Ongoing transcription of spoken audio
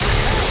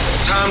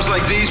times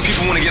like these,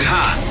 people want to get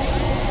high.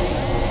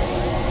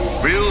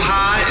 Real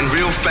high and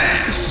real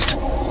fast.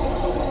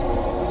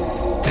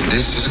 And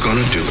this is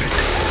gonna do it.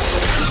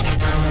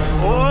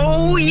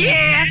 Oh,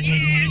 yeah.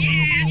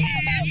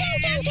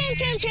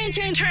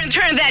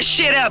 Turn that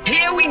shit up.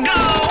 Here we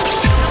go.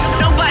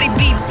 Nobody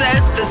beats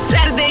us. The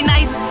Saturday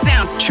night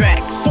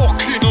soundtrack.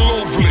 Fucking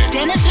lovely.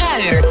 Dennis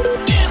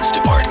Ruijer. Dance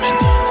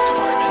Department.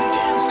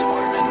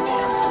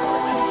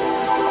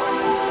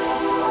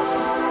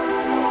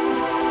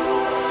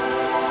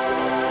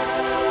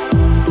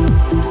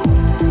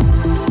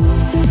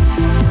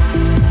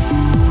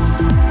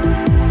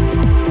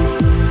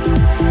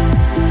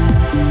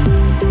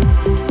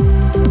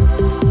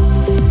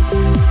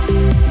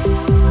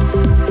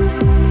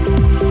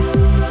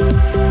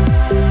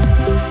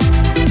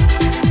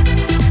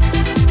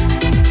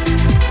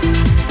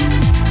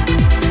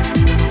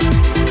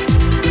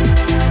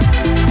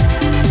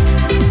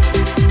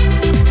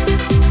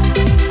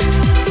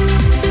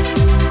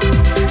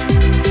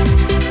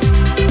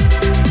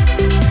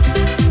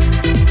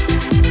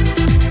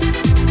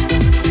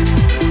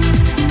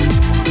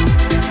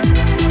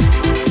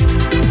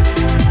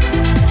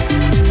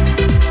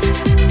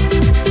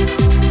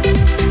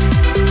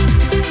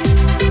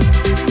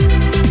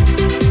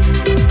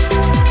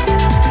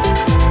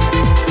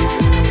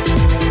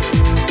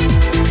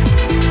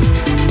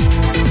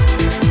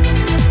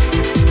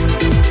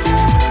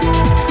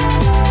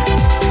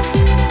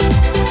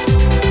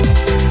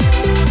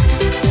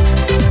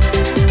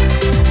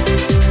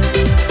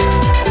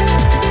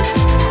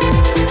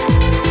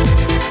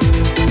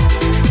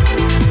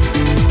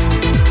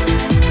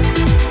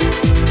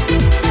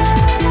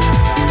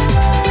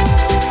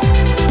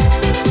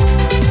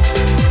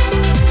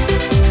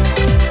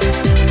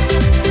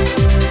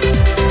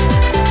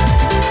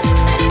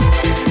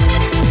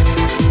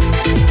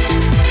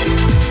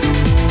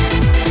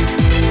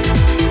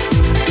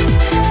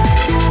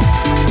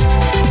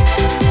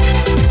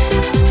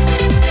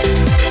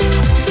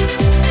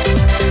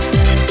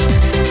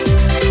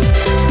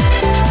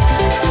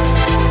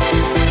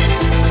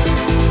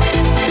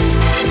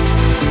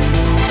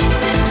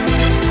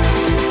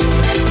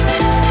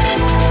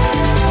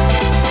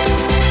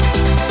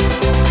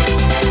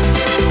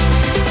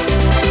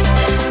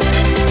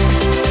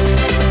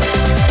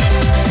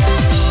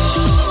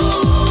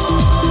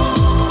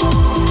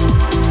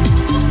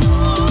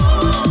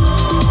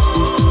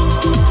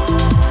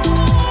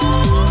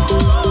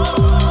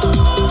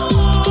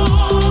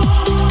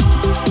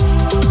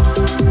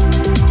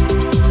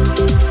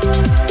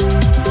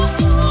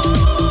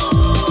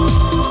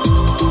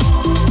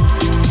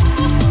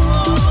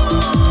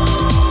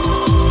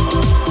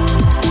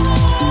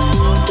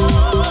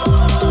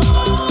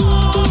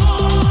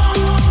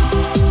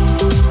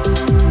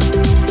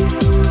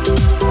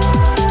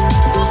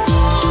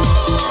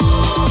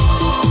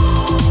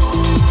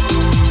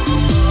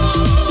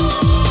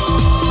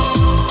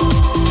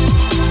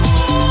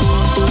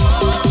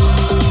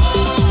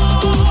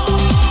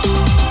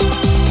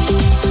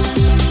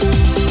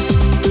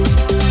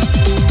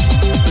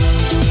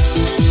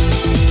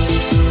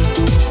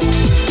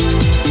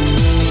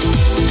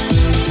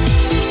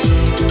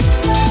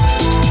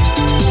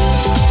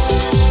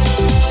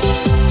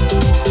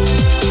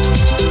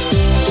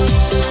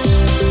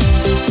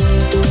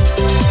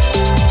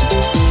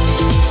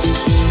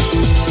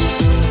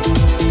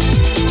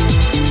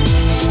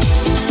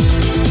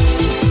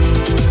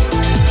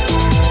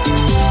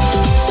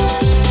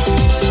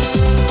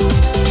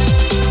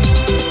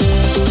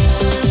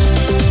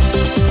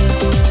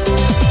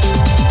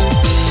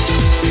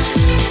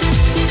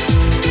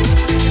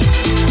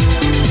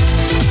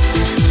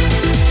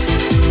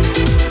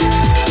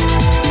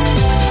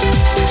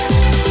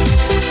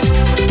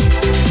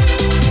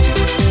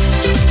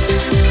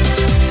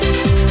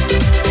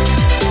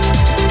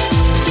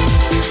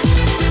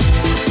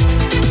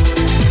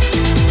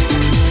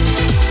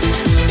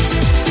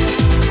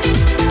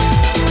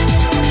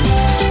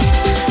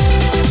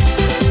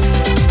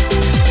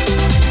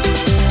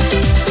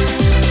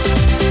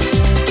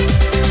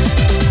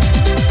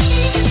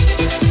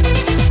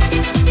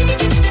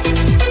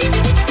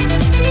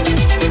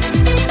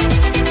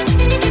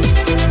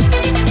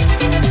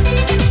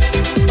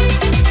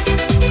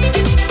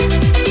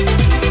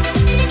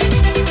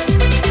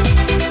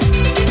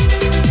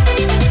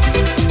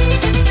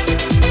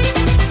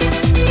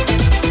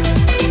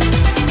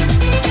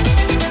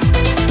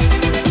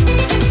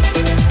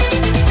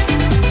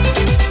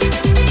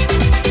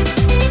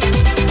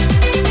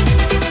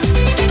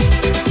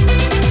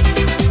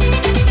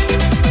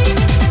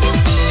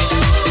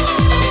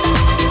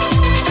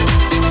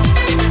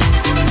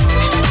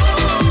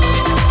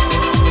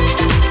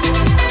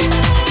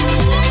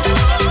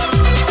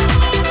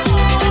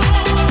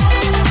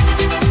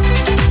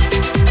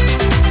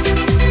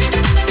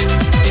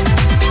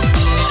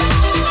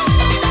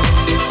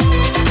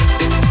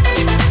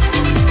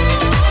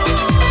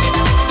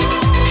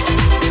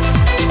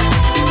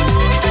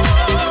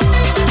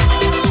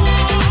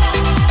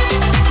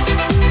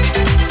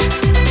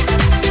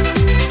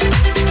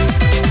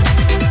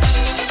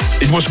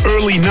 was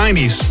early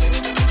 90s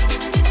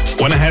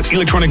when I had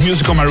electronic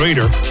music on my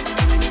radar.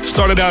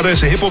 Started out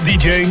as a hip-hop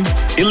DJ,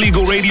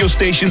 illegal radio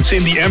stations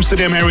in the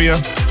Amsterdam area,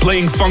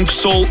 playing funk,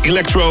 soul,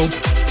 electro.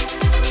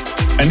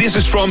 And this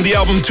is from the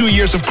album 2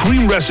 Years of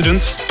Cream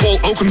resident, Paul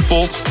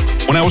Oakenfold,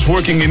 when I was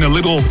working in a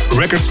little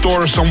record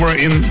store somewhere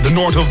in the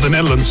north of the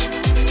Netherlands.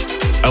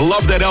 I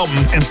love that album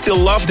and still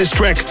love this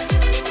track.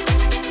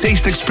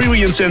 Taste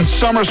Experience and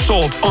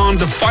Somersault on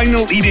the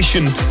final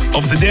edition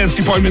of the Dance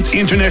Department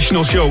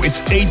International Show. It's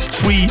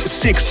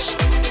 836.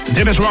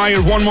 Dennis Ryer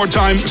one more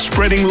time,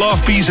 spreading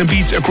love, peace and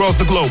beats across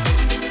the globe.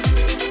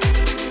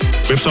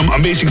 With some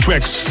amazing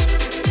tracks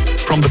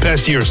from the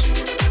past years.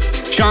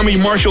 Shami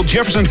Marshall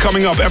Jefferson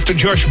coming up after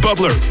Josh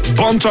Butler.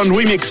 Bonton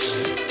remix,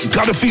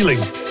 Got a Feeling.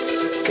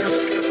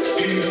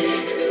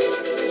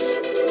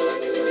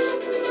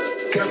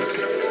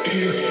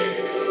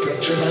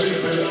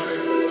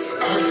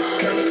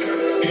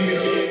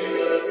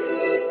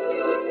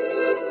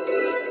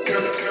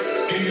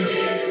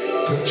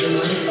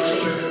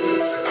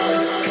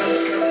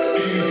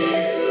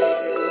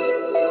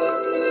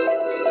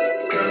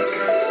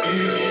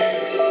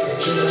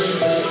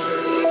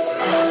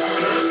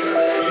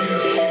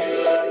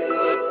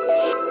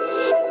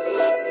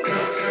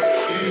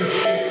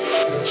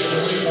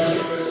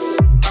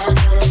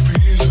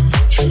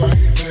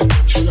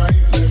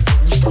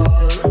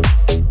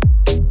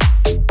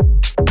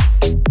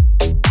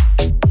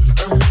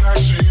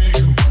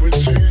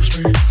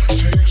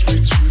 Takes me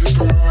to the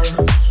stars.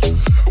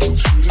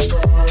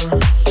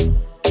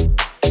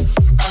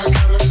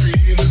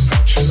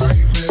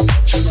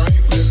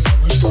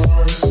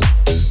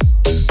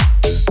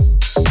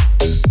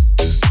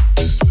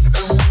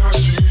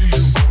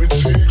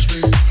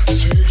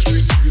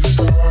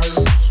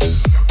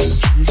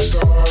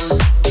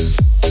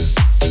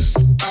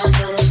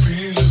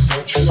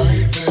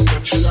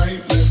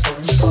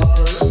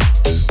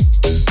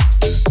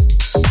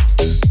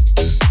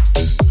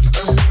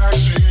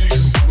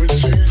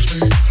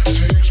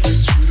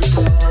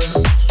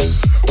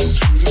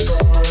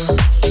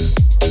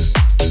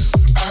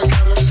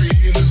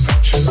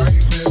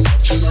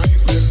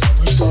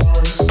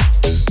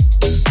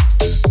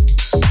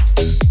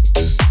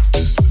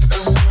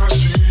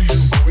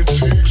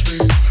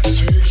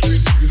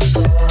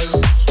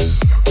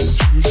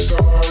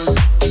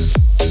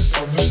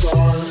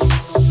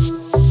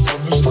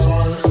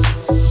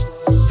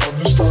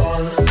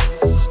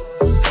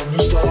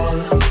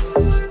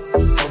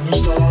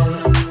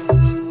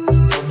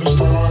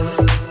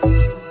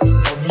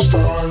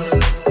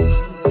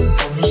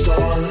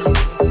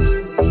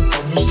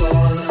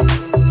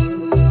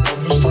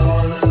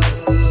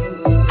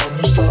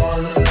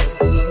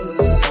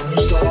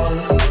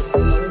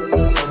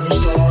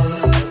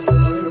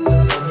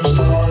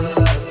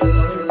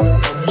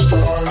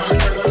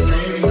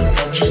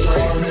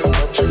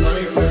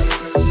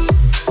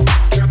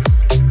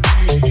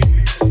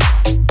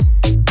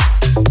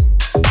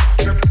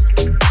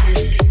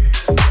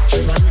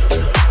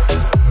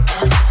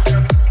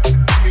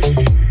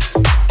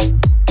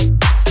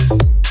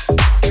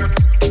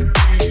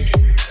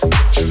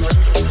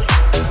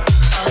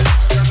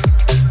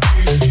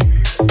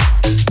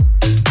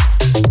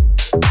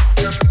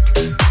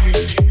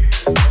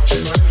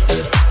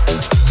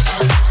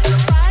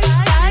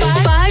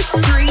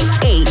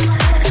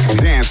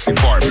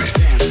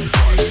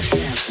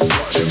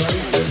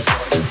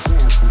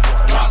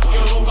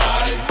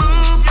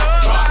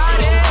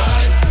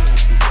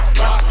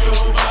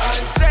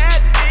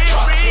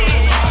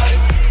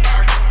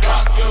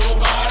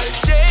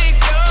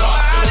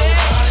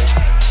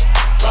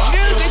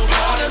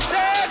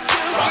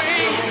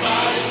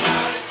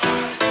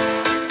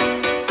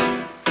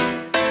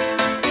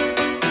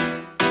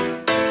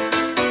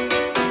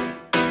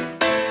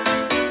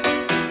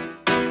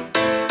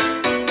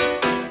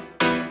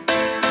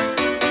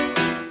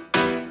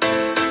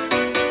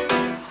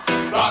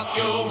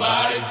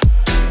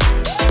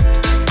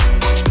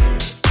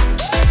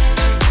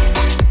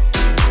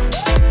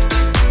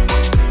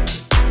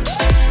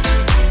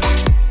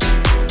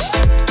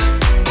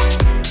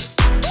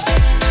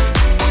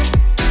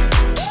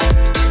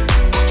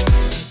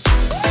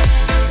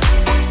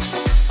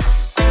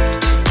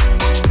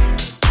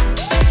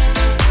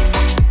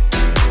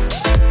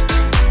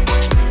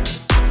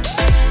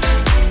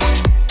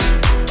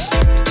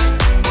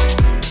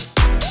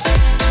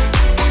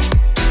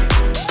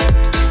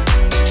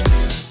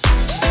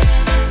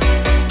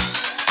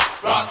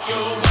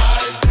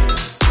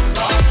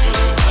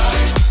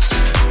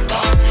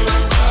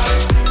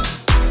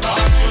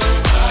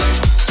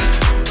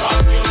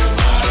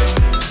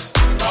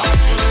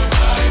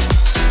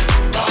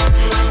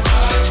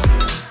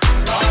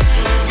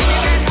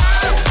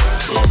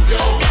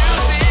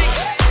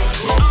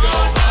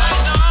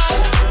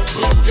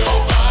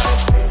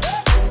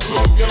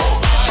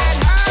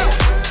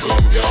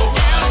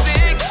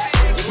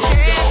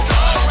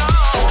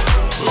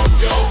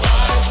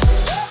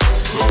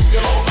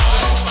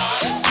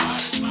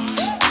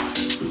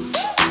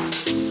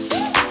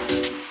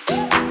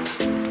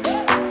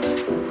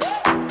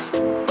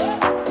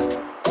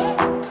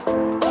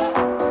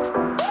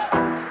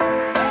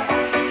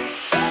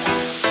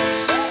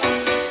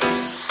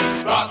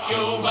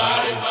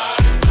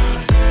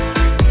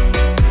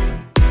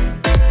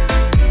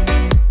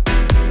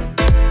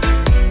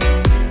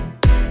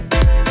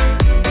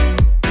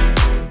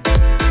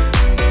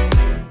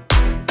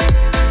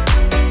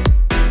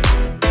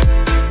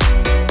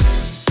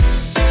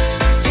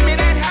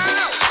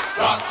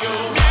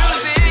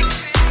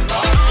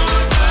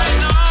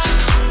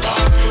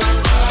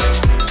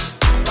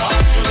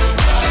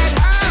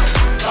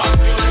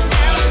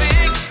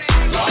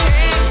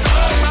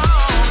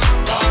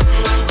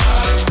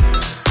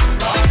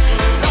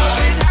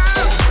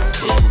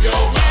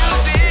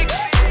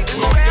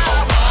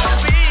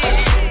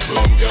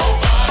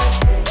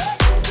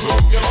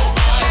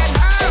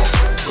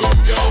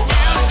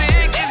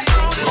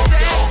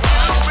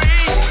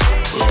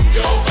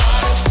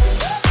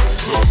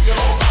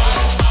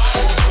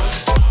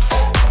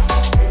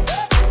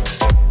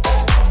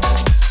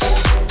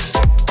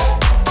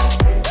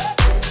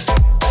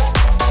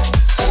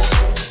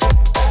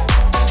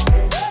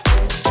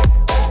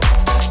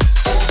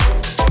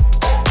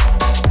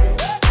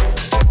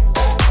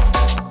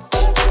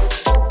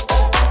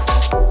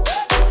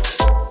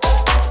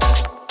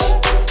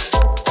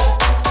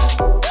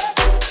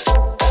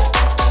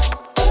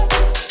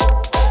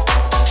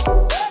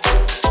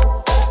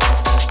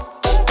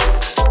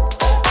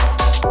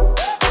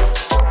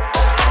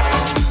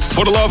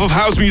 of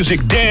house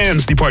music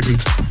dance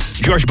department.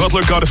 Josh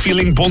Butler, Got a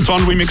Feeling, Bonton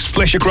remix,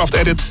 Pleasurecraft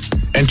edit,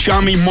 and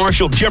Chami,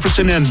 Marshall,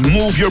 Jefferson and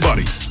Move Your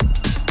Body.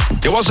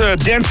 There was a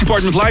dance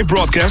department live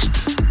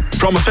broadcast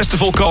from a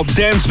festival called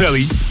Dance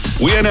Valley.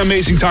 We had an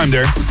amazing time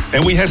there,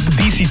 and we had the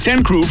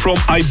DC-10 crew from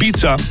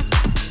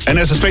Ibiza. And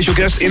as a special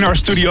guest in our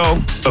studio,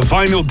 a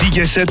vinyl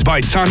DJ set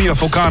by Tania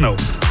Volcano,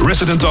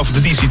 resident of the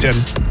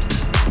DC-10.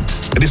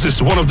 And this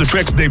is one of the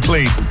tracks they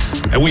played,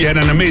 and we had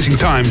an amazing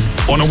time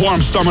on a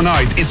warm summer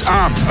night. It's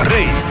Am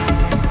Ray.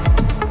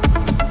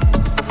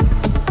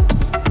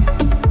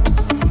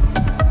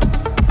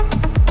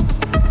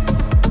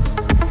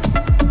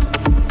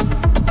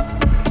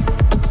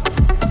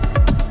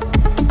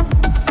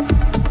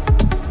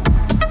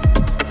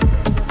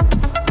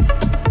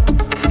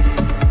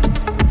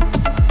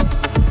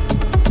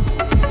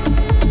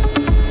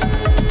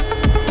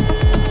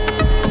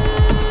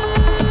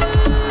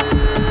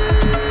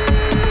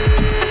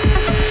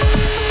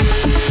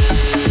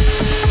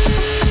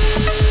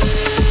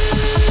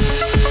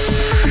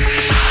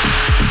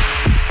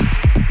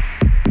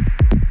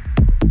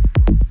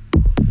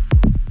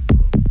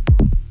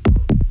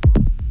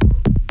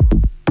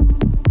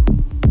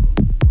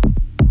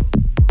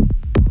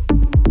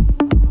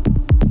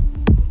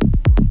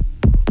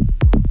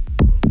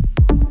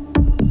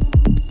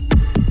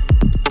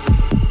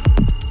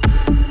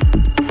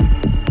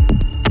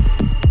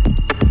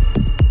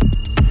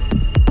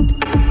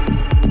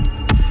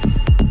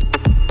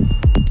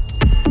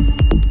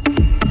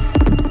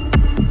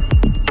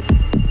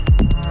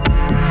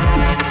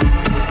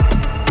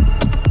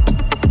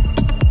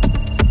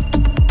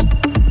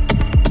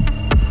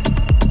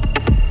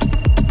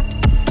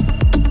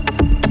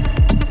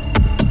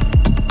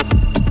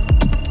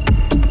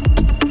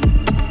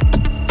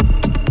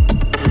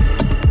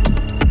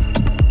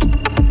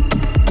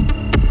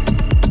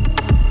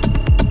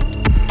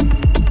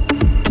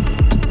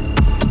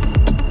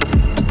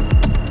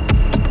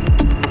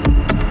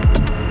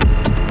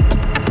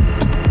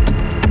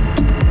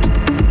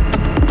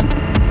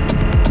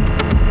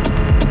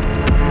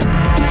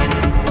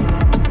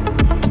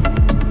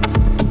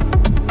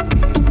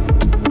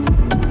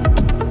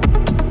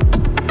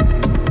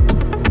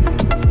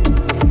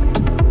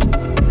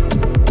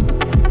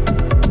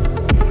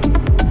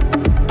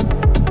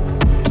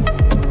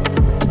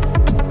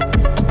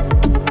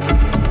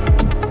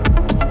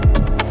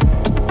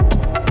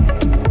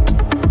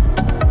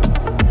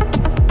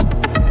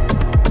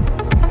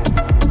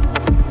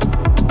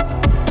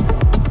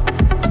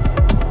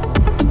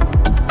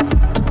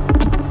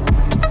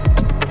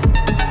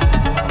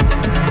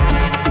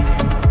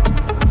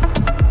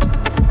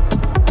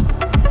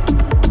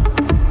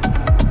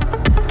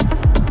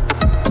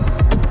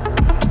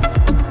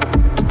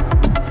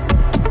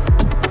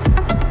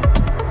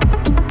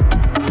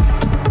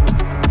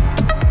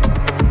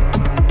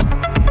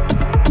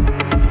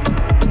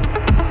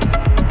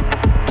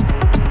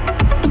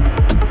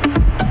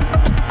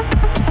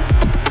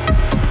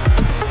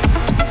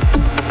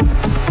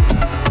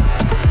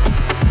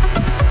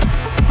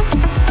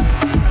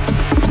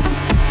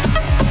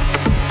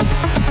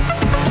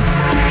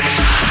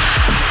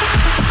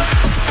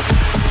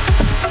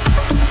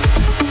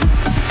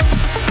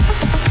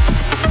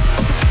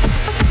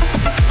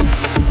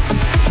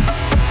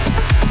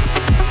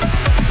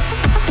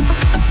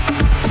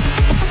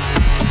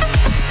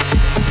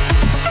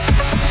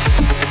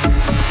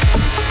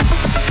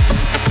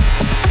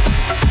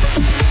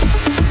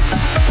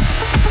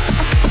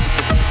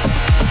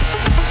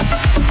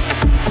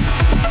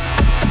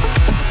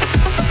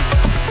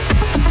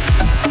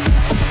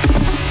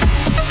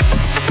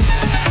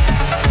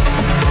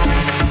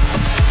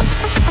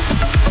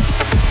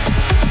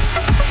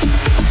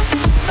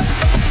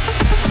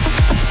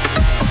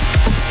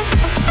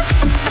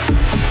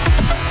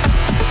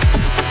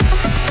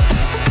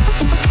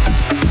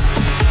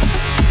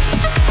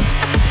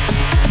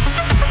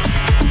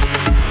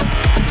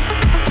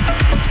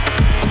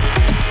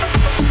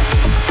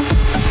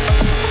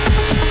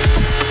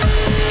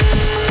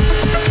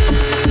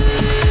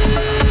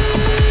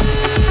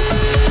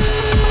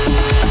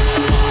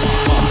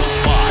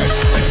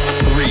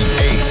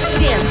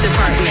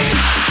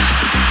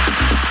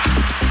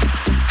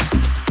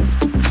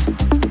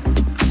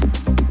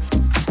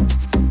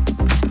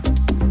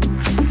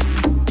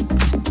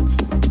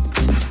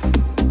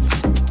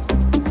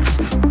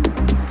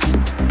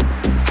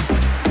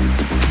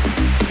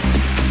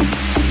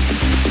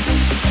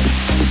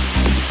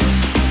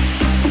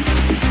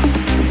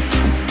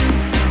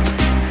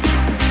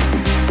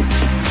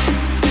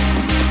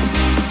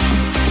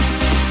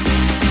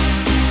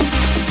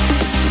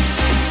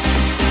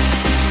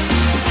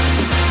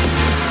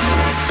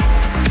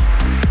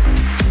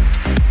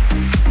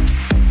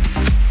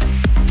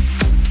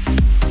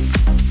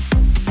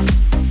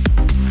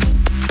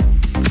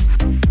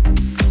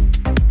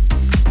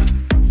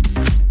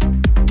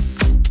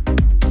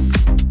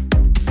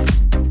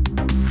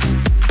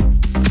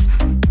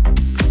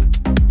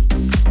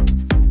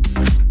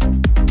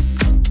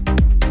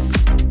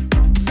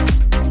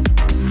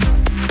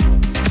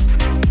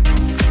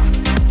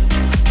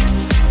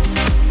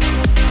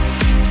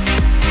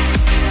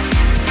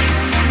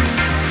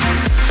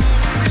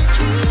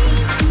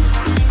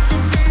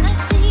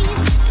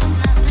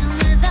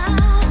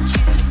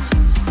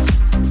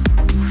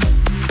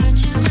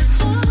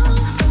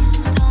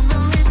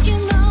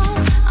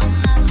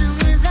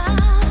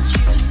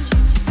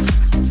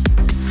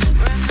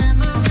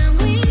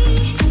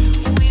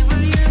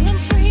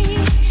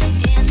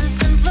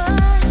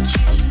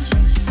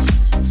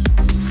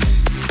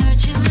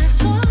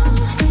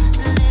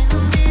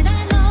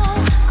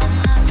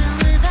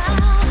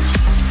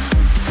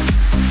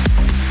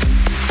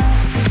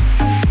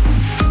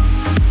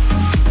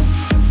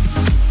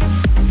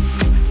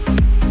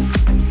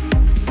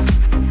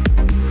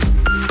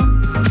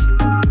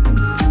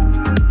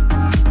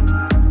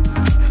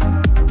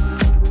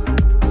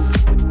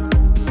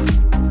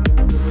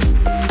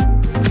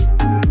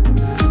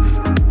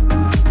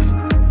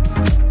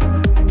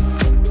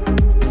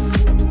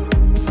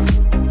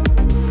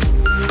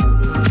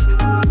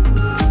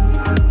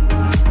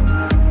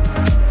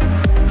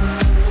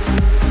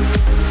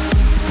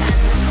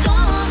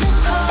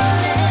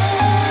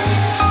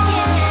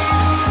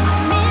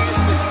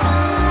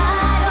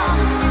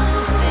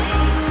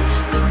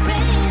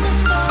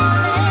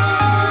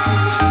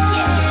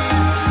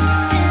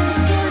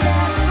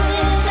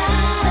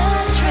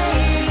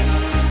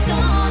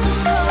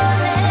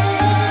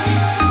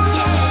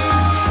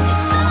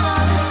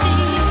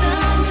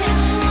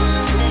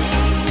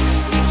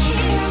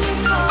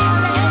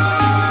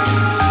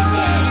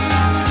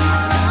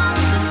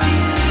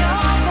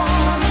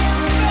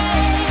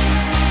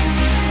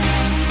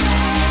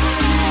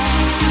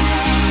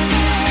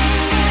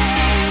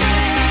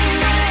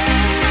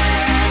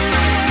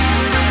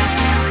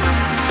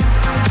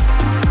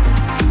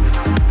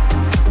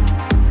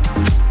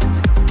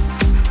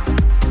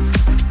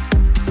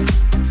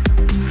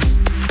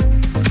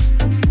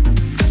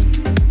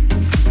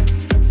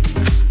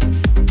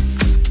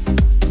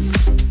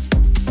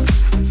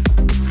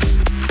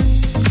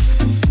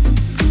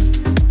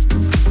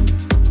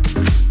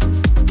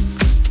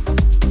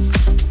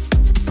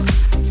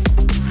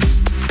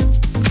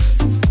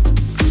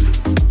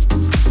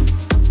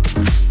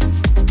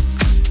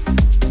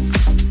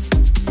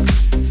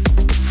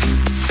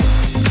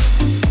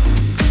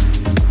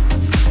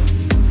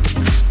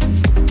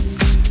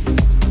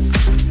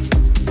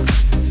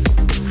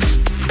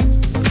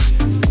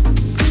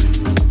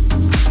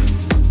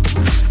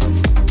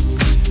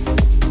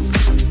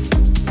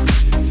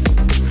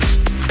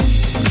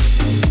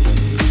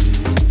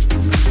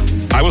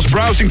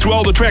 bouncing through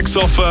all the tracks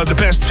of the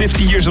past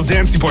 15 years of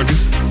Dance Department.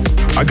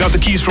 I got the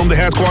keys from the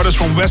headquarters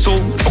from Wessel,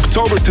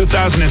 October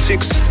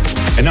 2006,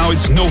 and now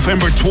it's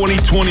November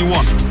 2021.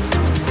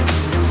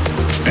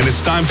 And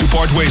it's time to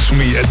part ways for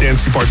me at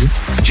Dance Department.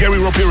 Jerry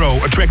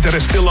Ropero, a track that I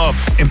still love,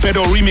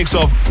 Impedo remix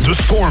of The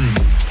Storm.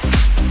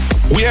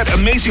 We had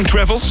amazing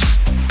travels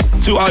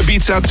to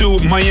Ibiza, to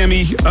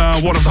Miami,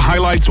 one of the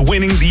highlights,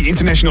 winning the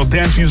International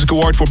Dance Music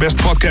Award for Best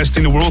Podcast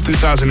in the World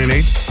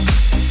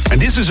 2008. And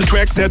this is a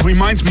track that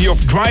reminds me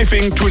of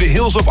driving through the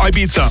hills of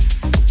Ibiza.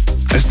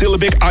 And still a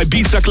big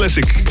Ibiza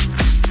classic.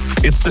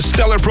 It's the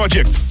Stellar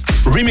Project,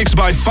 remixed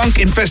by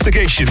Funk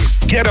Investigation.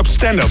 Get Up,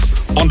 Stand Up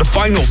on the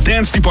final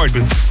Dance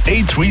Department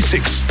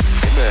 836.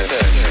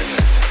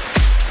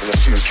 The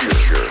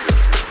future,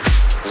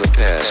 the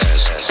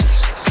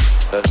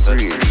past, the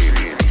dream,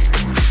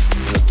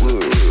 the blue,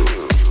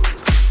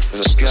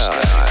 the sky,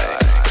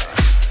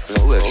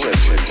 the liquid,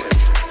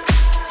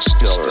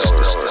 stellar.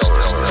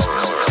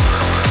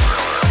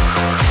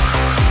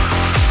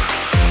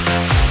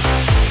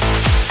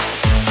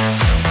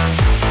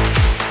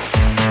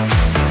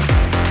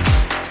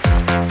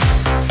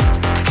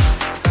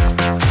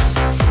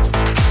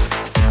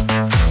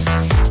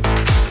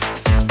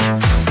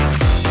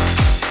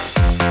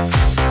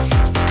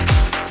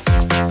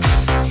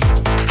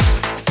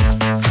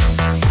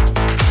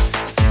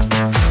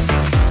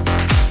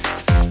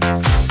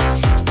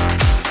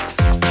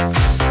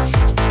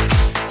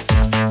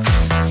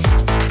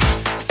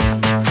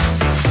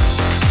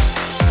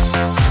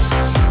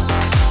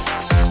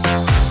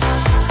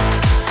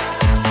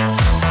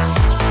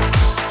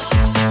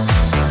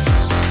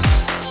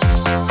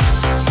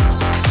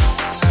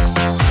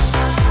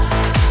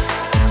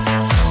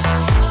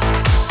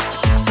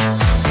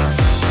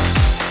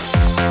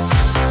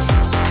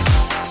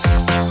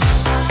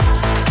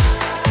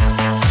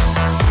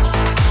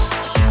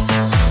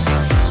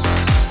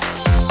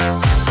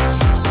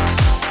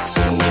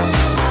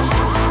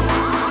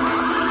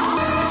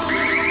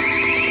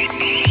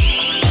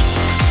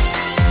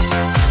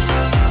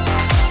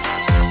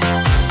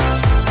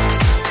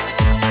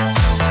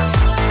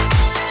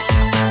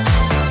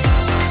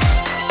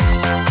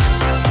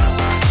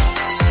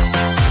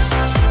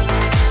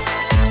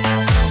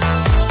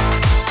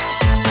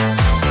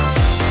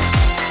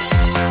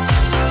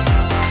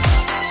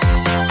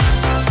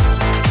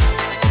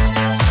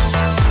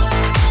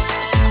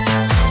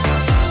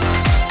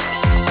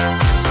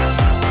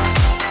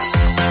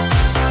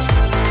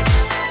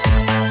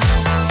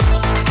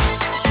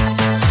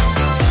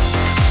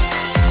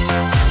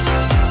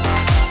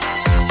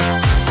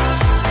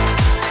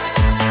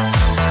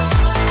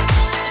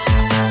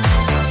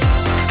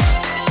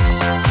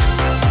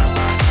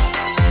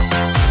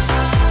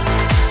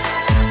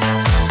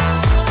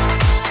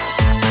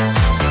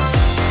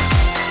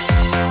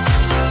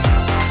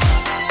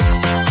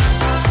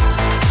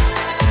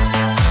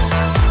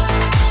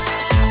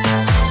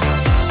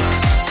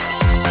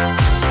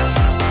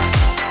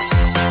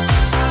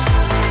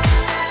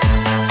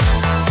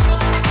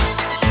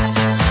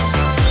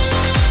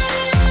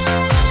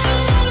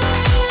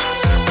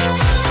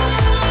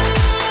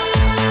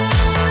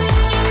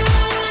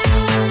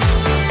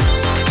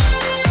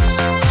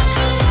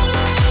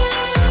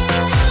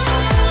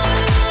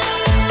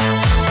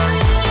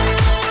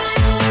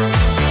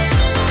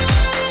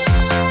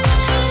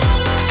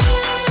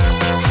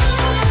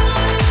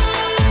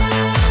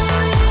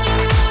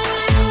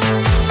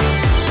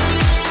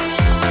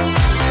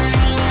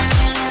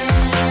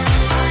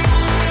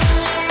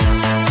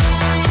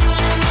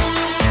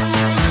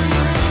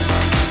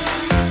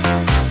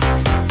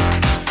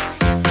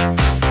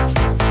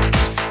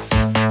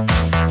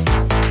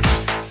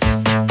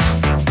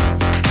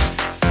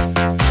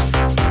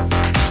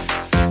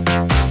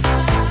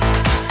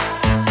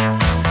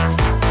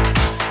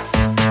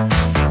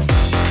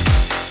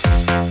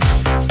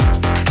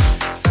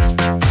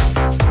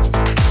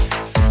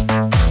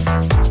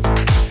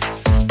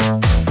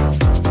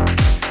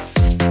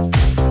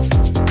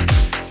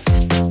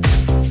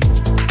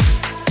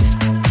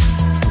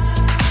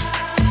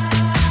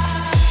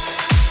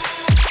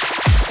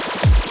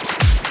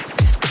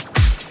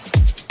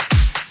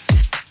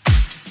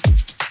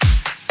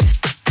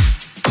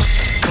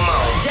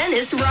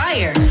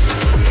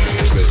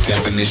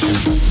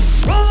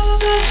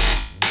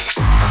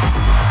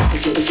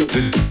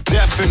 The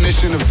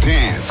definition of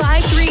dance.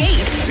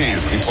 538.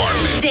 Dance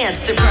Department.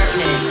 Dance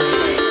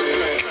Department.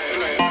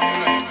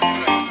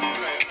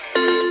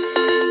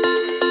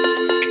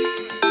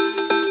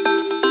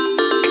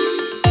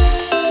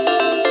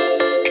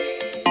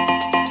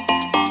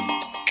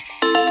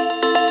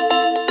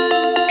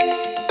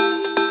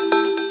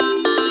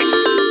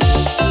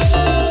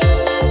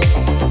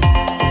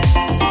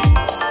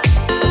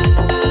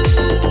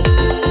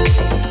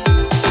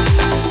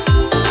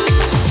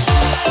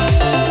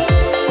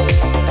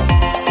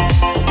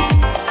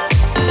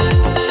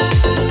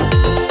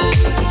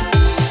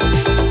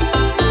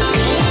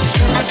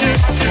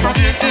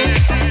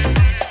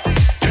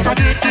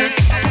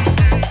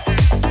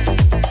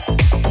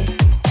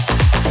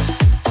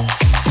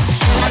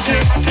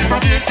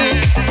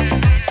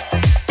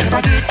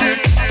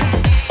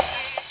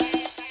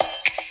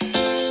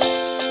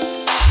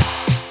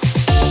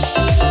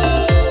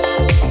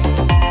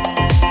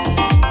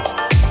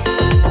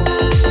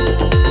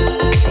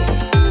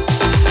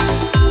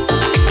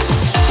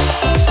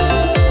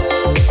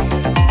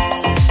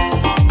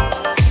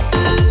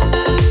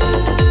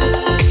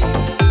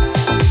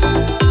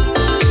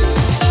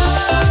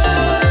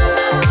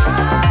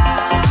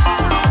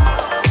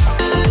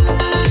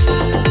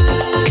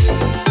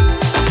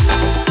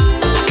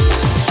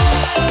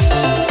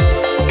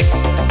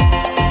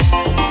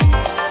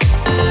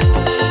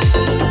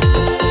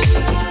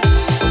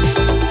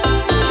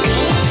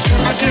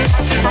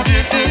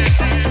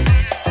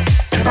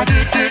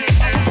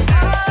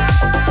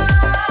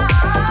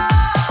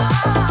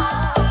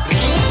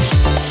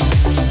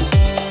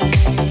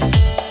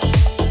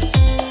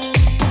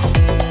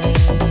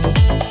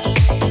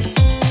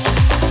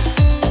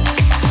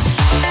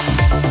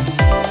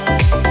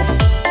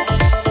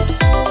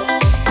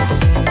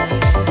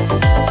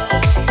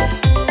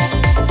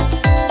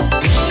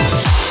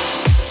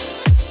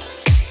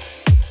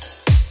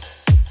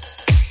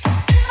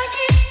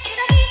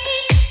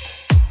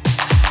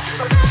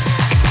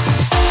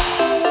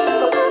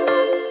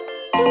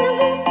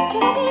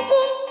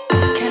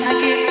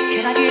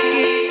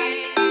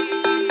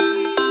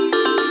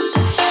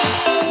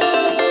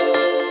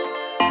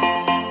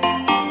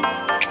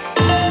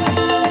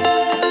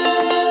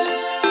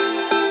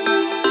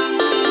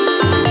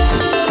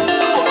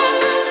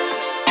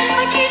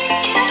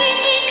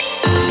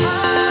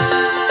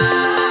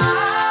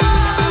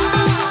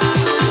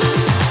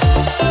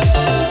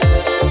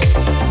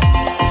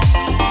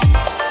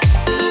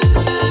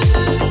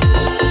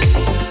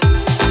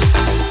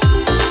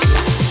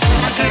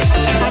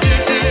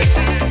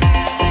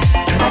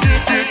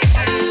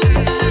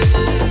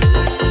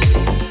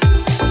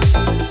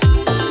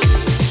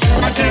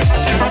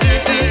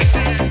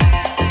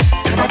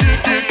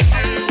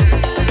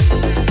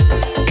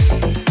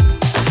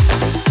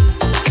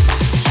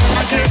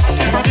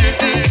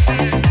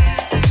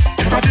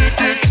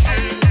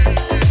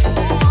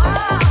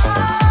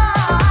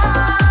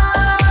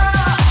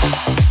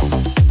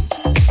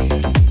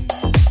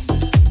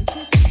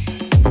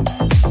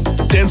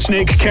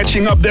 Whitesnake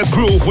catching up that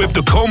groove with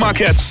the Coma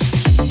Cats.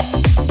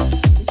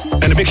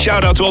 And a big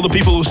shout out to all the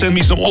people who sent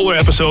me some older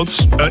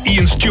episodes.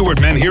 Ian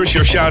Stewart, man, here's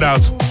your shout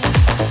out.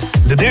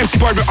 The Dance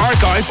Department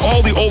archive,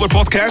 all the older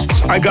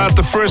podcasts. I got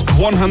the first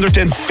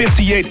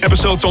 158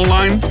 episodes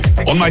online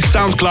on my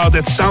SoundCloud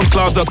at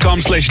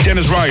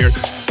soundcloud.com/Dennis Ruyer.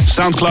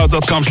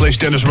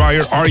 SoundCloud.com/Dennis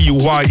Ruyer,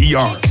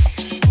 R-U-Y-E-R.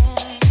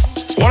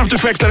 One of the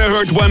tracks that I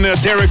heard when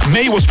Derek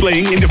May was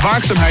playing in the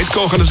Waakzaamheid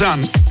Kogende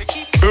Zaan,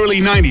 early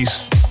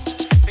 90s.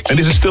 And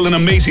this is still an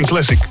amazing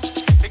classic.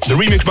 The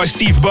remix by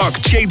Steve Buck,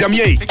 Che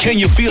Damier, Can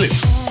You Feel It?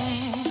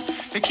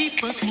 They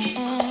keep us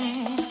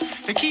moving.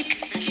 They keep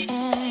us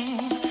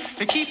moving.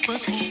 They keep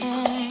us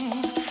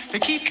moving. They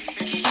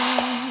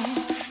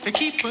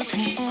keep us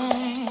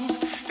moving.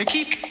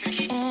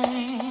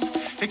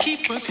 They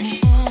keep us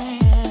moving.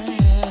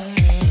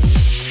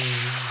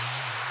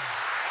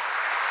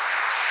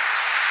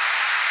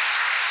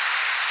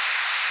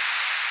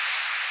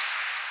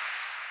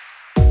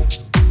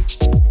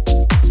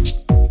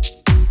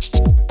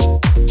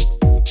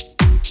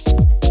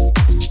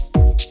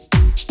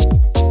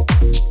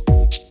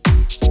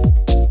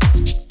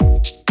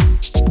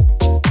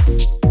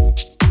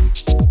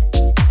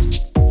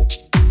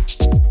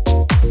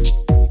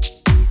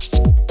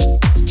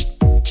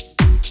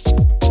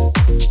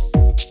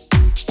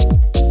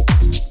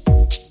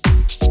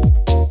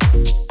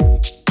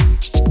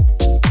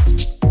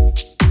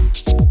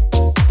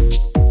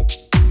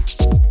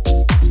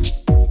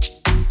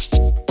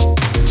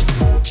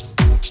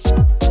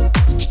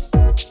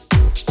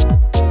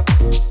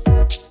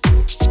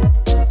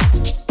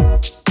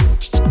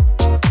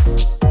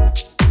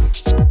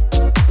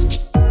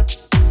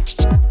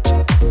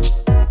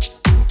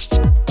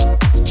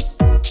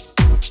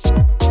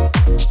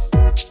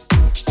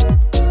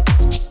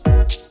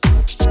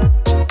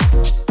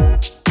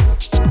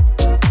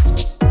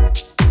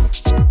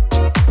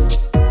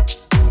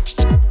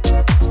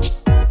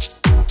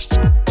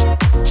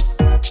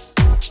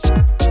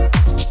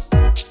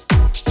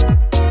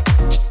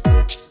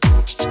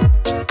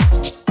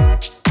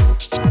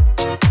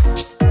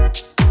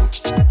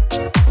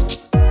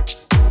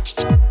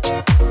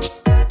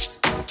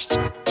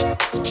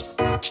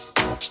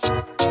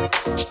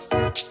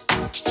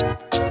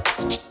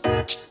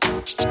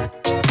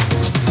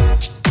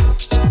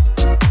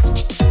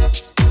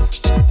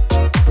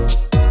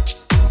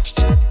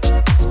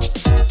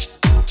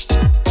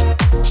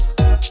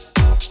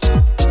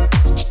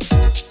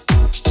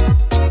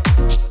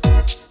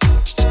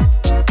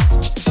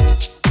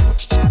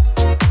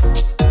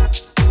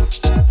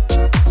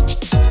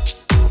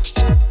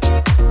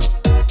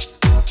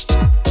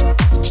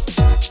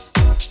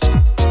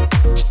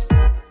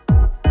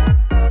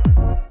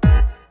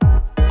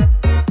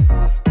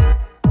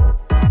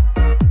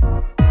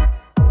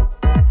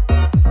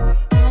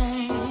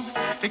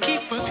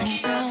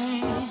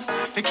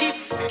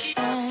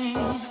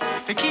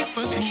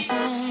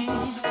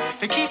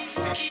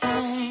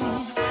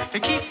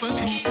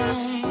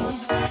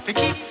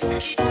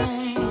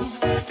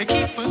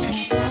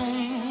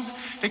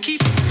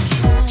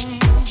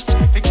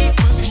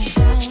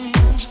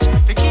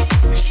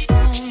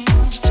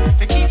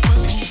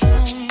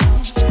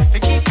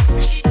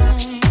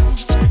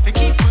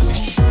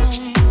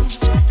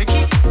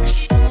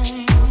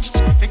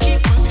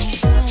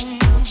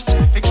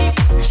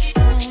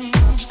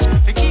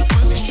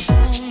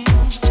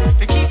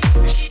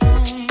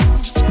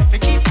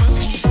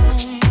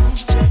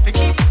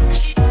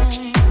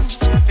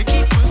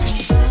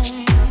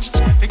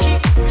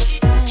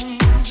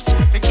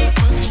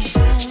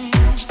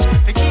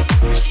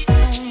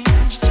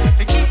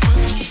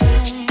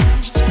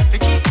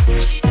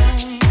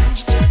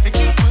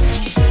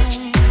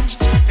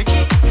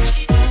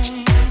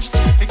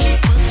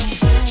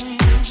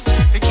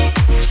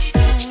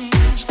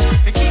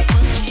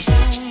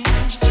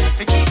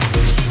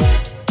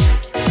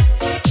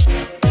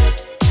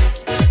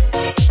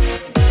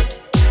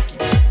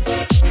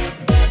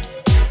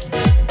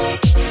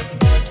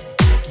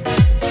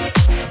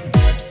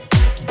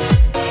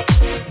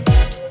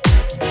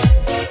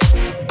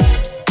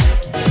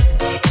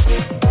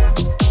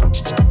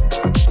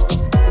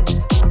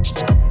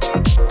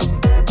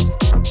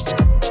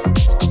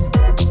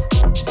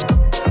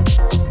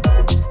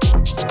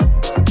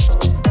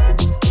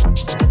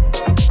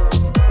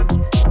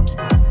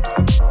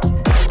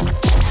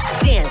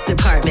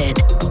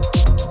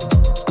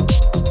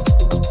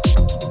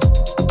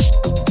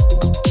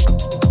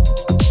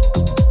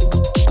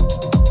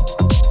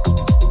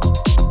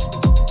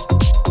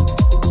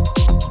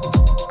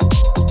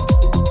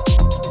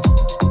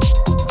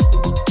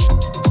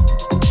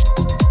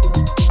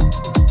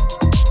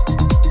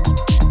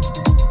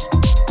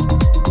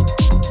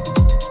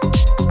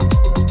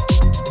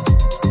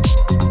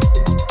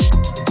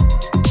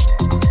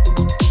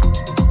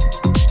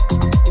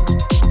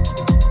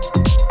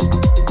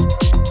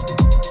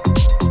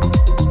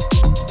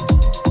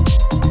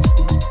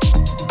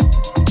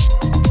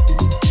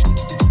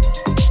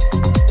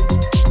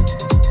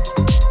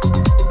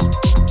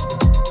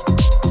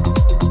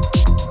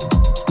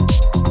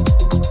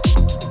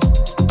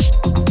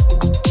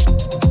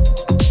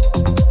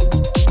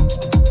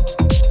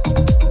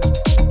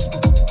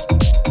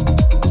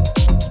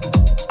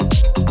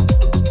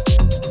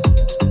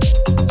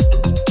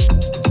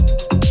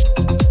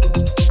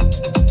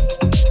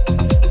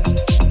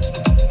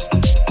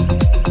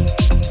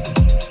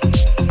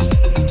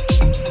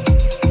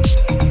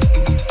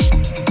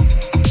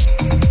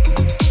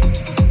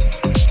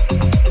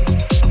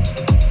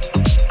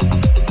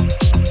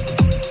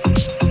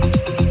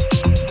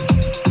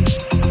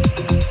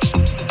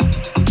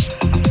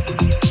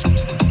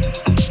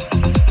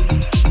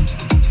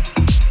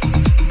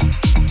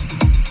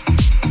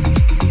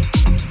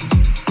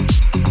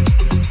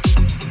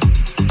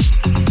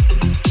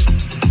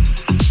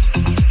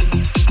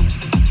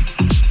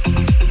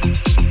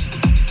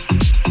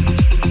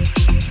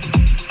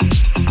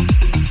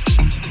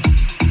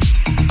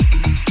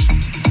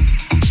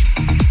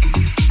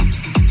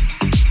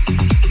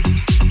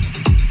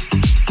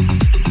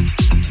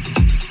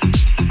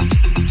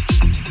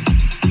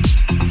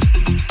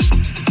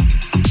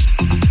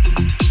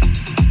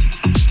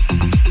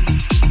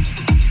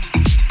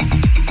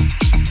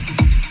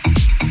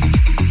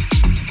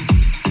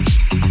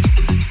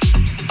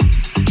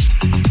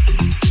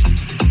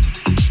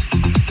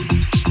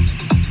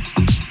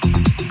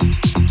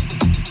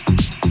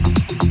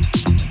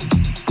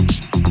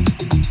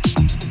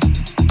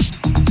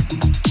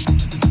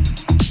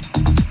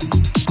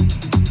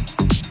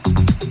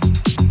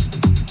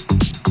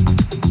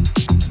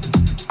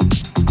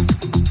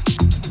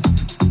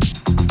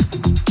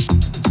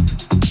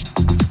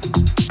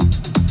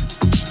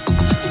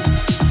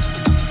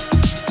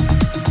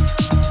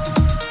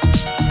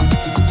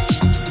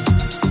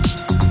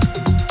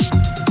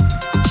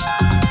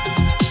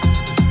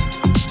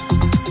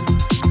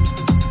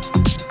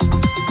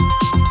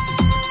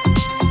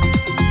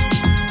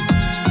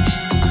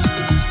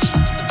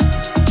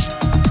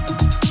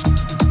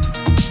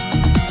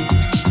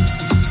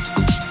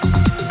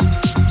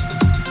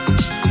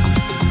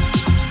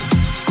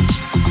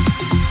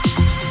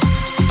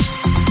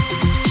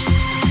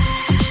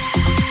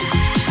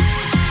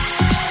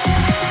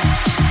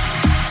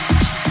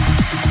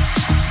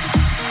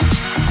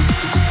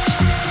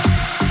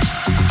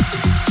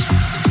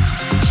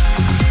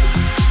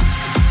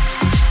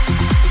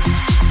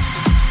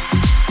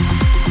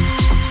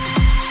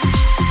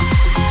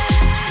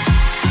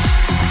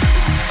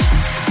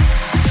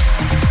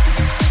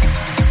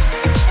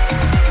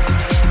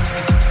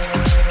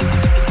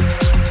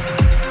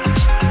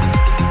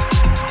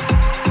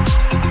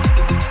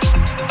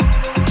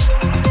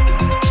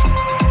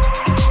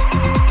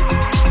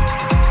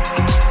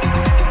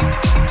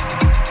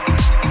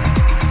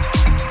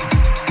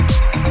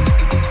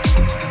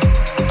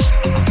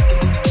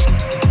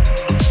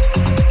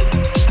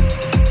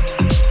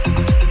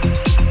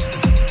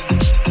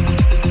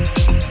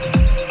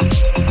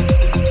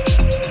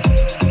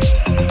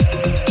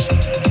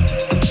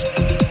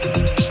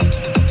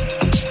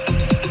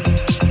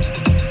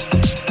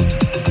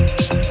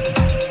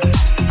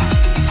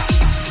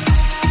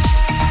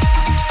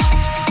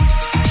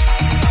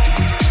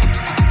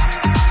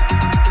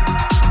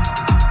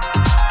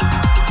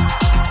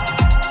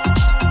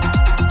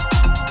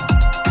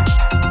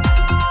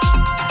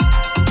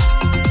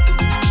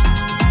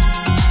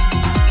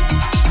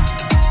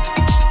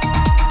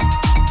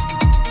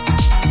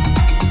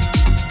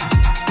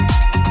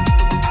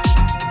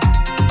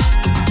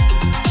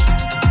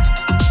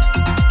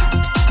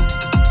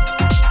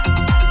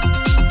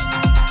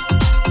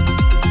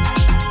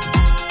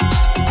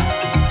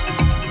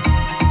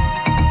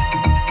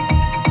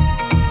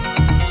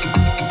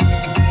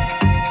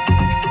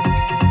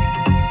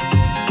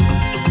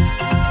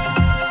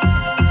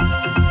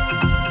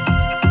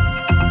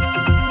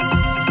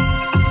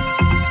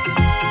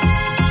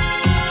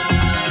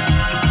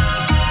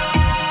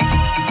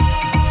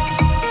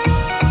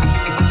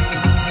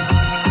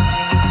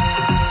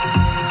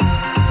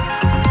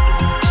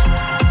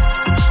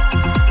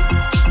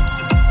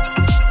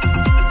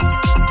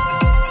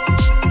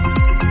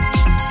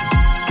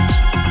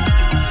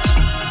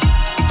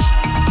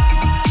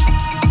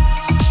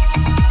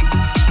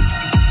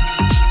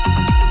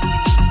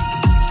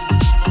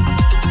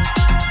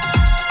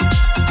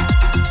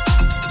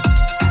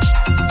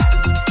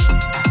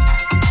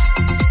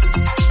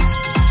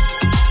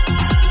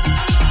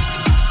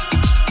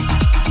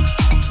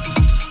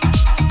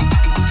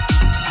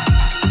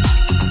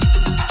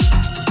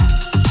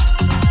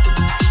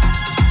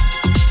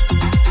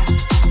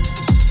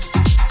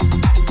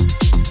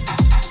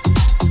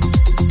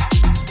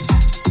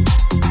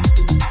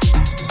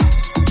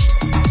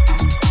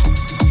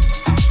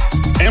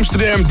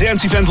 Amsterdam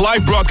Dance Event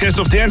live broadcast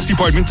of Dance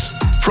Department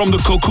from the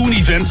Cocoon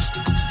event.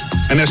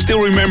 And I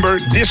still remember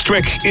this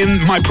track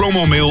in my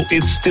promo mail.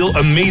 It's still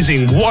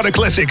amazing. What a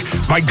classic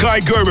by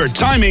Guy Gerber.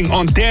 Timing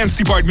on Dance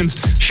Department,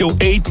 show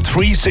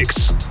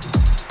 836.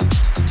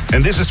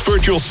 And this is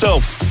Virtual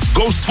Self,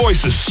 Ghost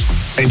Voices.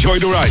 Enjoy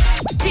the ride.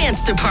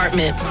 Dance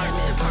Department.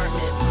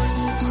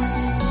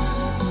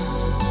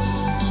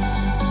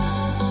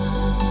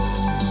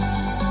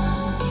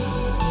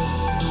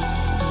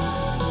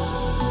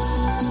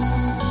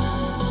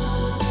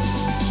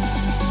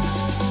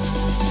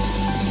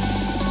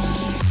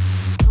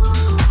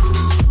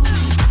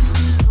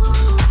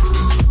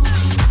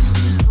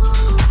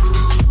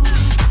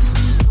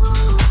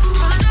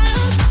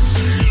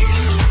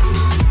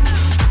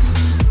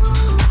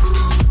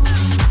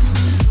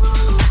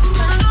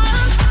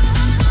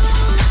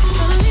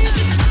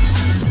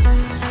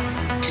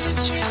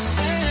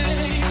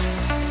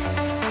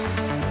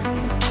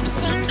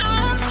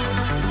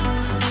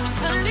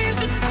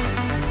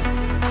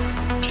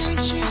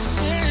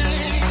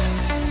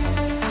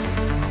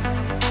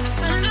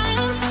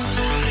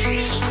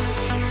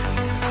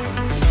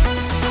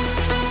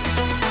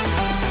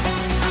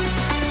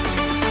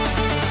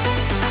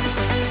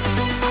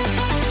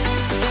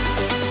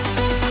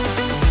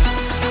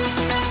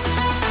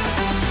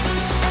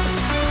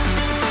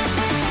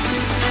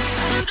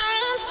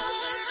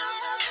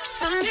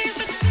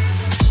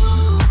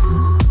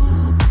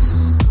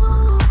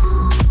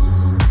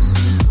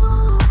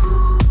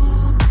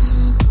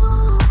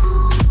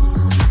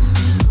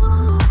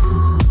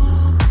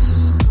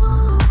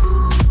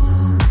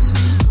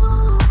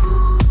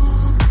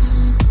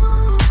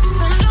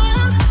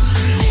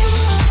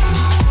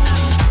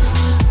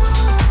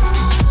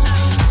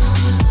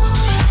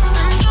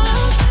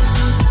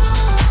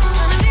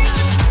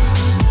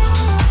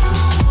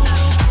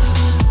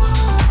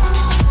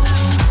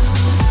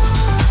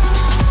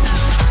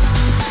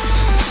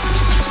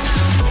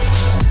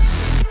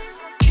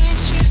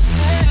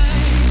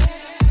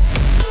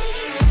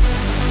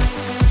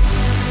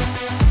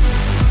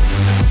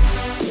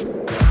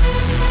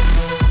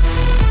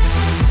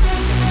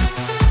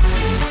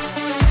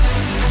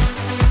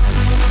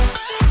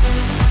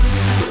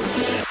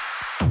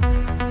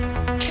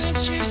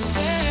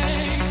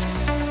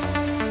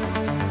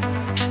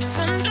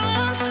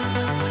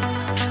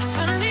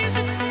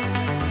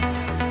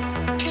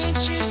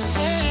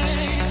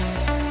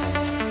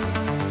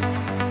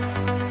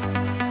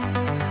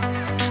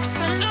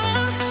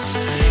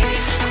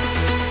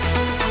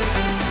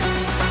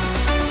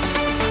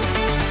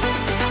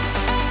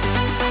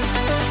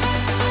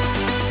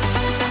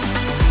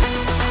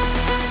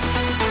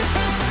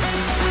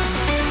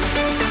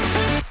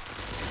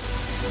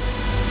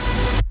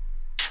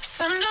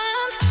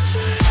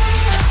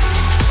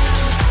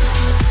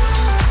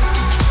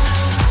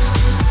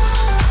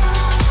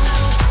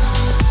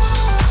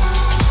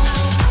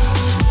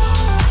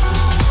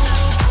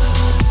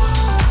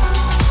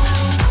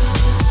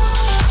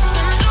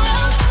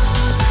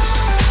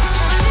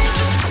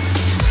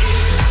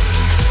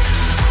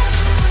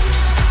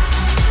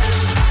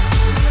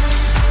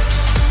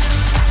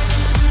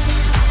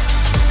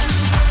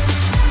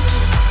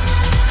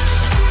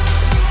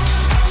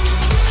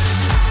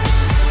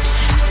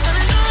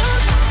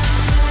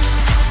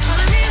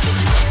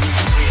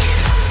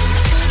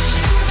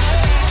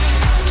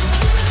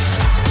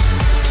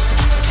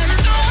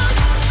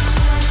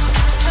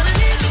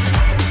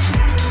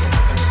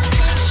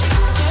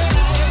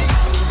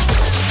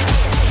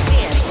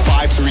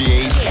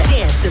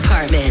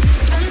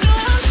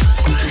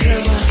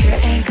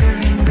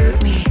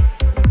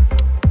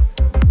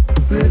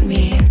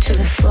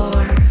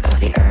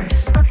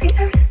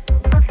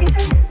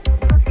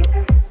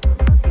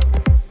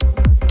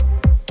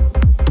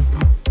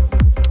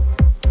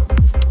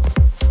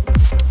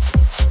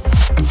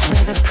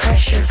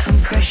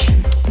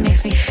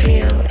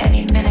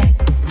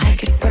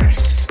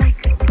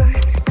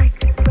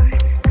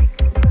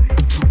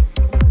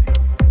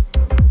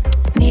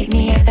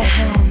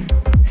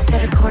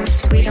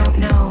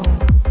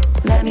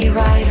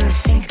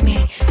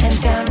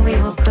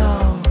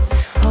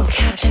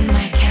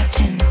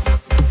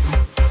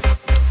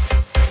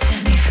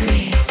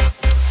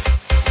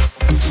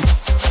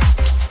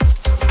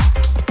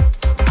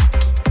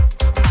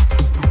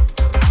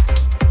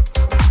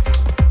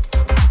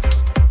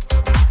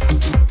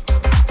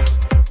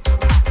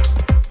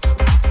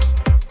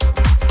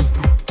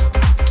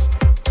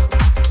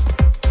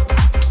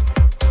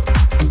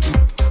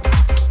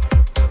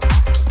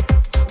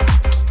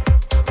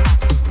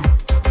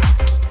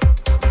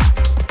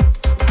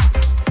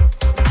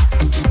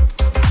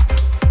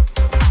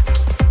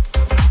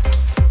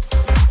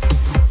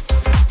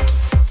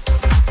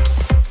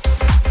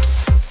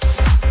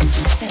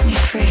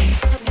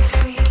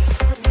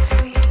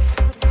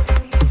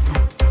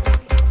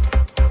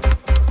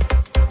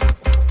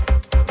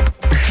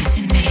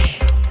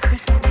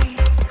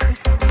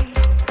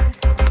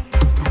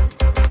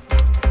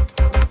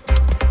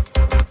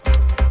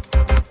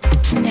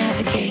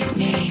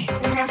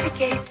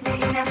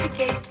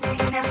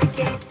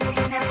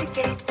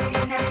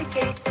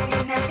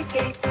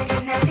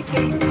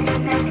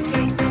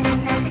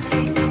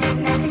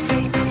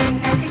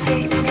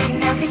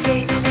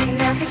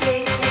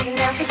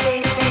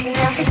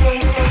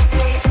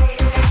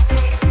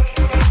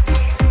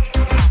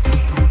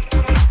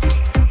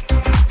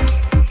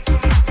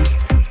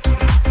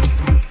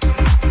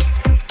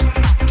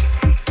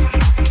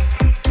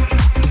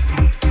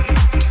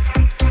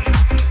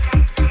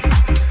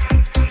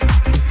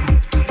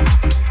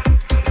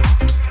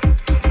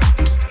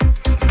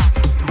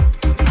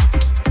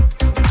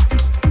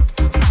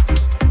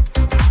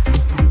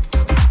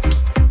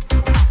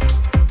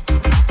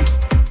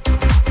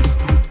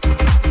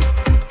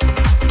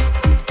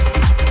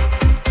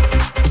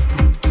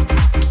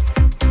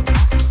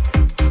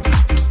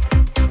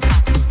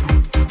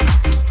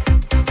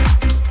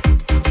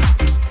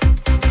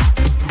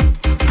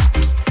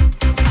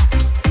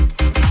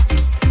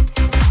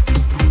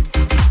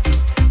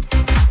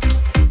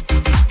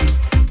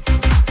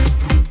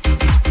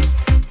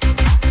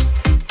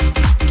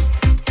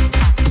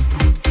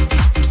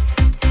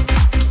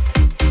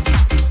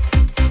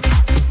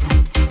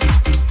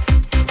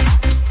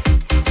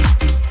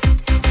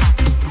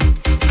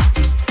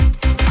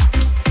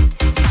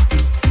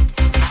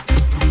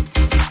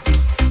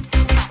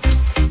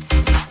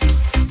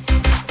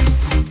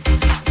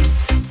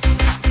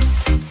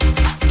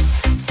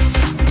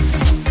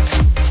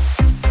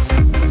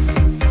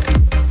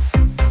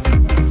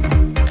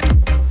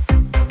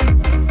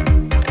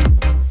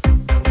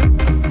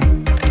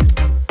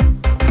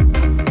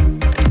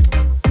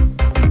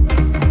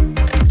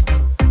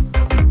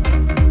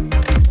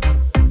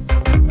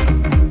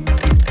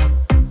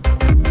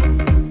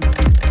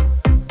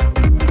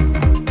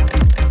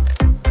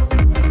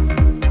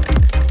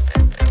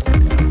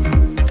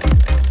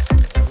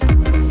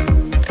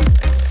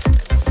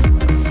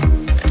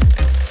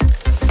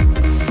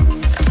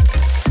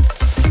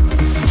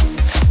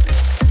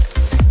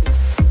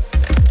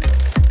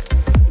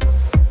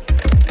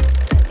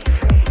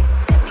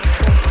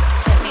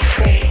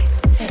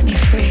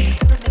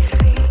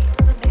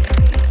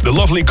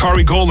 lovely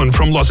Kari Golden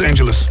from Los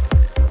Angeles.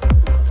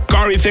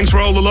 Kari, thanks for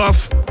all the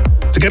love.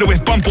 Together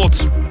with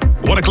Pampot,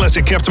 what a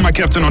classic, Captain My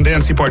Captain on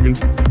Dance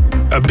Department.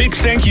 A big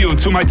thank you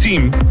to my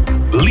team,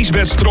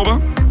 Lisbeth Strobbe,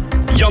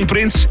 Jan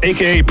Prins,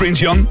 aka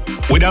Prince Jan.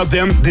 Without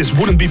them, this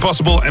wouldn't be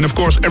possible. And of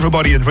course,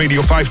 everybody at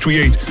Radio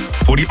 538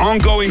 for the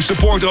ongoing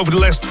support over the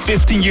last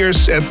 15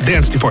 years at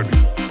Dance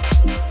Department.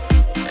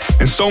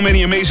 And so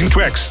many amazing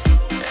tracks.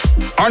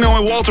 Arno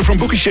and Walter from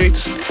Bookie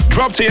Shades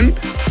dropped in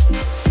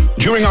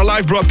during our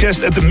live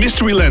broadcast at the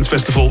Mysteryland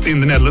Festival in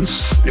the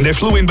Netherlands. And they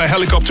flew in by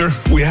helicopter.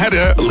 We had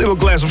a little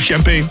glass of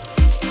champagne.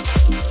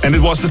 And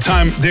it was the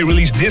time they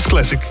released this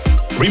classic,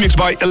 remixed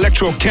by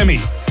Electro Kemi.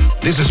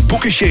 This is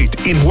Bookie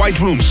Shade in White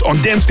Rooms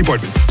on Dance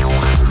Department.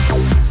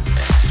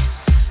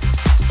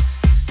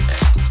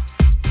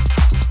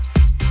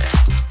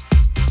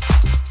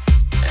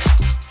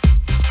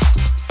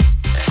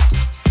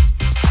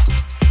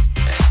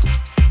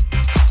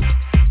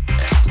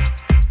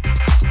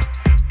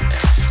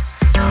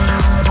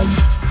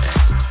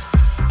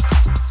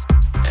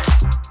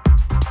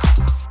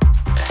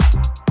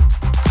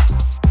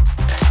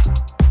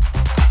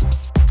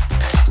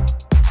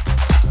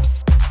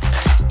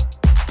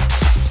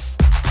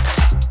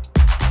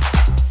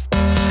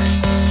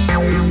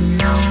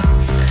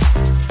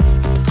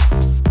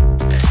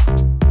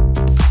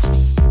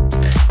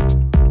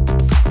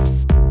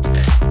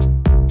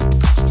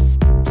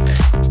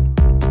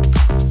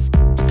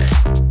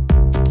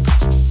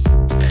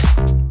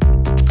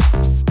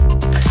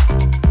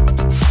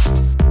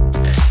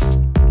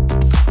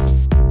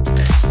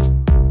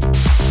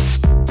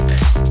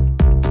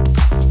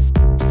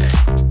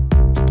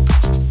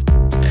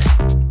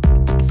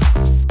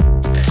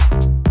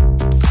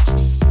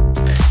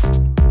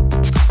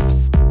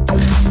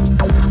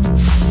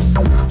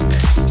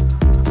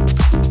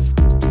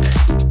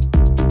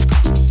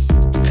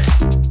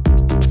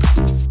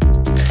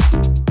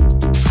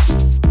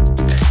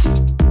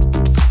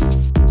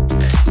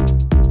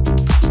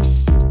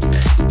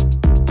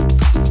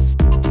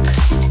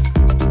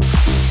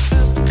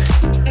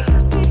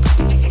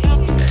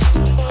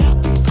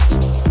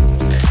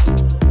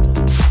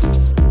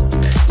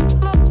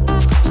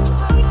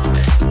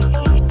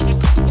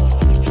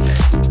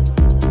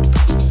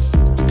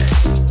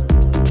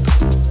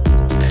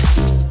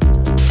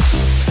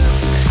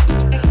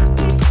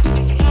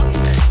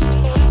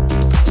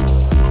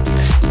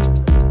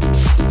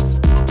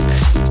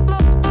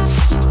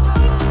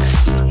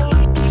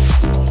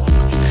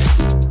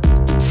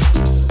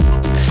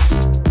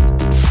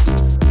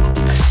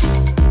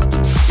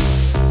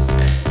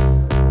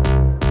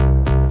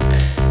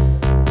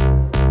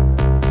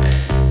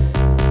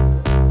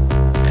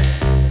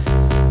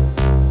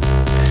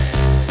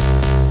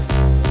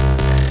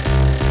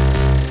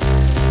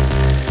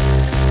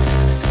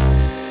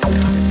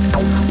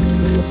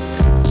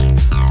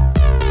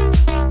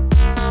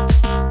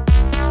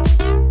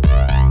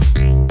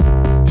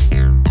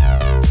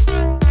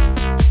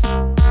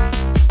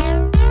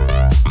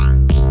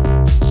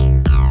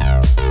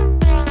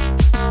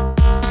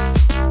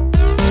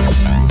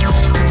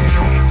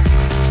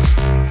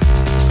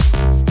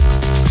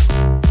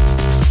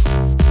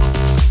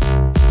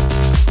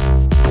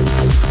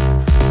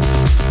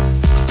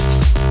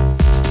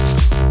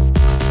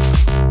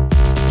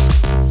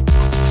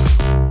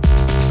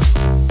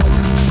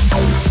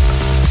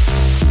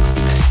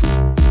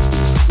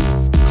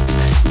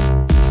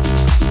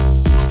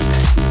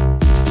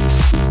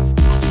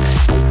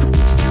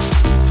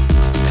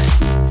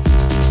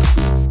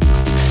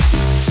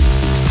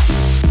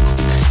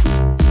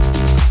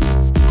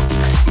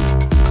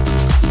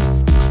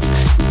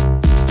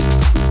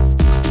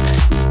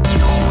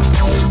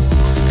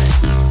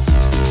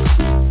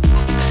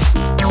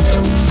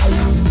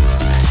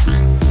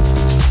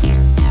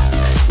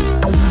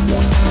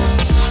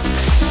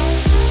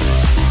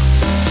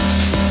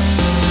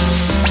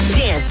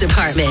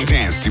 Department.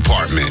 Dance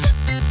Department.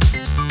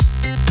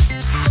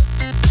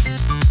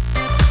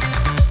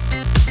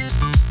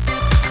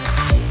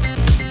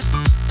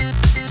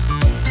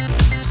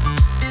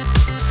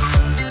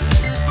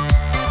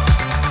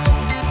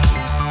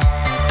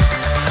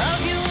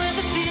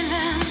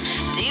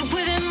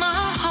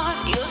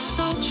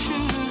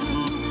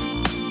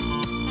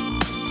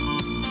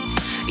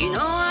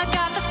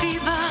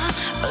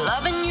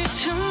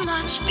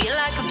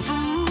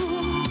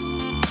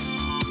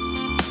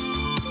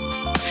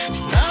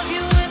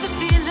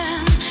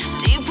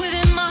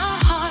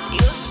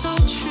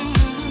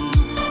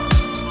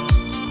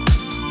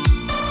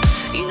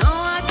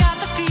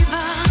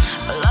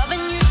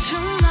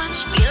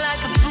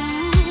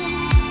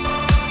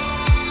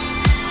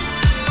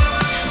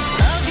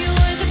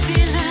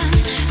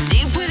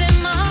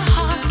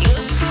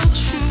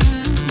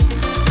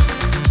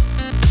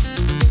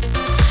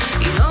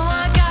 You know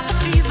I got the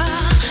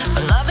fever.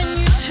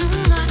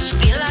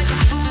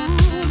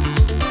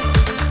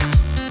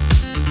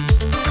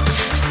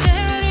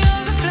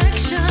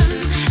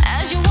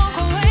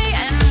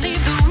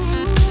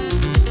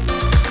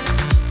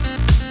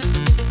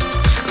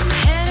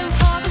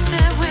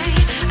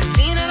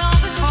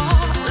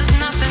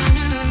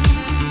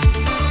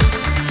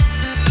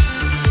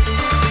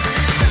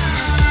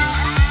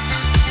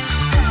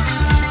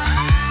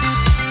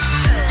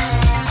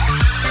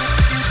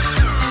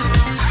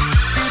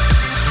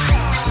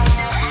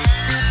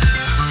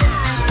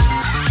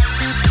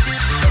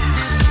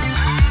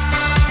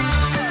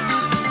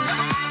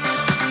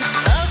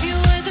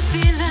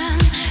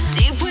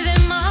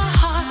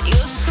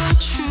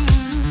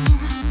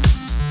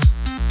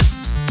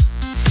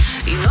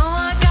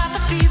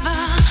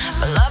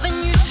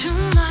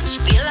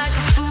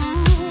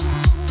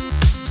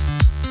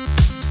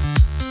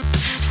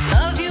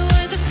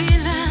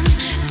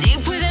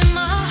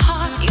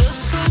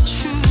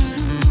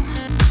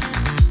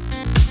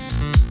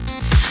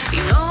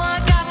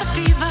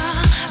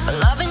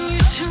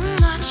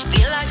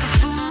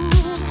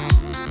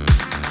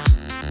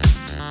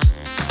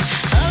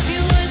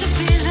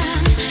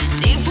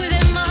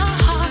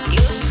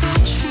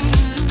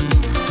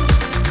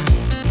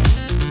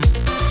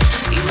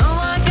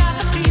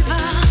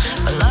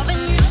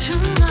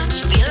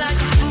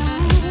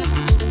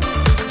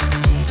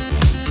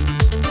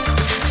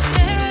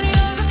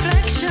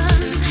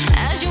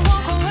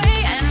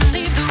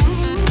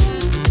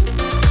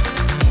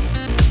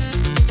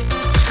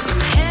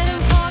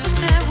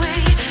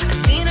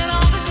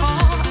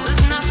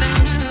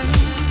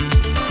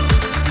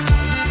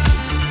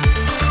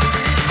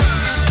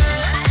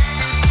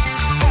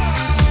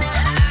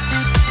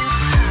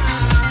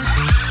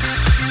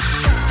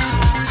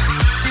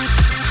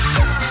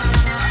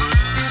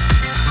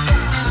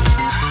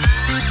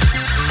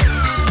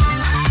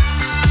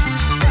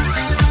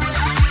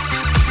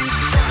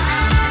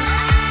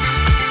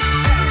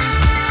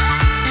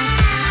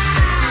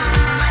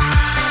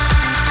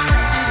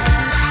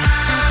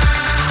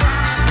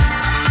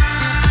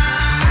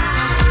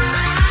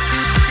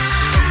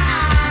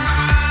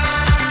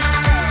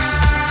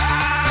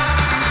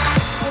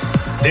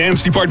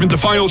 Dance Department, the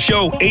final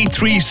show,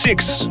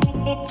 836.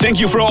 Thank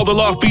you for all the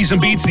love, peace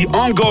and beats, the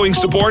ongoing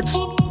support.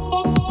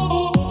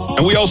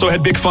 And we also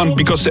had big fun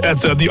because at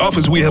the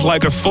office we had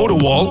like a photo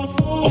wall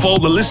of all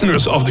the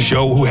listeners of the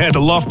show who had a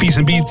Love, Peace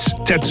and Beats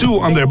tattoo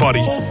on their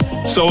body.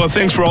 So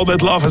thanks for all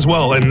that love as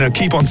well, and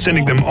keep on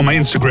sending them on my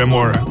Instagram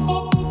or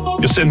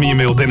just send me a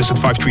mail,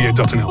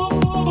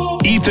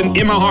 dennis@538.nl. Ethan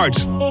in my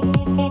heart.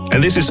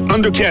 And this is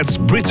Undercats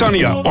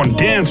Britannia on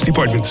Dance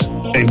Department.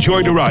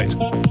 Enjoy the ride.